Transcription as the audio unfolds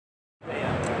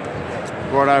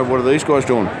Righto, what are these guys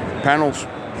doing? Panels.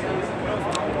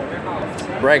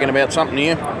 Bragging about something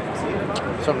here.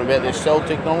 Something about their cell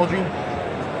technology.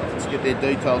 Let's get their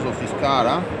details off this card,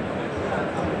 huh?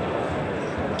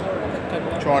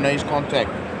 Chinese contact.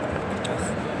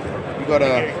 You got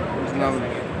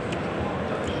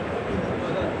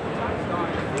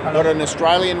an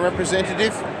Australian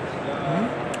representative?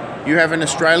 You have an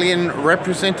Australian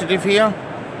representative here?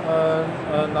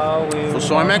 Now we for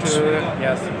Simax?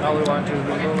 Yes, now we want to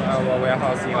remove our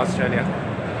warehouse in Australia.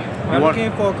 We're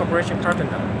looking for a cooperation partner.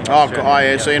 Oh,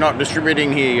 yeah, so you're not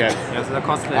distributing here yet? Yes, the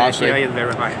cost here is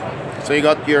very high. So you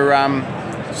got your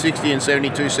 60 and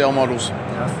 72 cell models?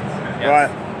 Yes. Right.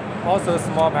 Also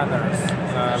small panels.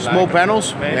 Small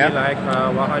panels? Maybe like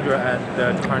 100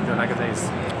 and 200 like this.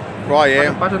 Right,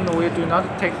 yeah. But we do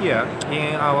not take here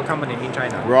in our company in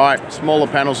China. Right, smaller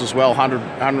panels as well,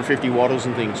 150 watters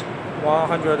and things.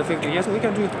 150, yes, we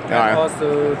can do. And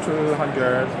also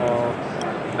 200 or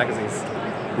like this.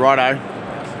 Righto.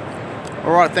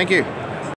 All right, thank you.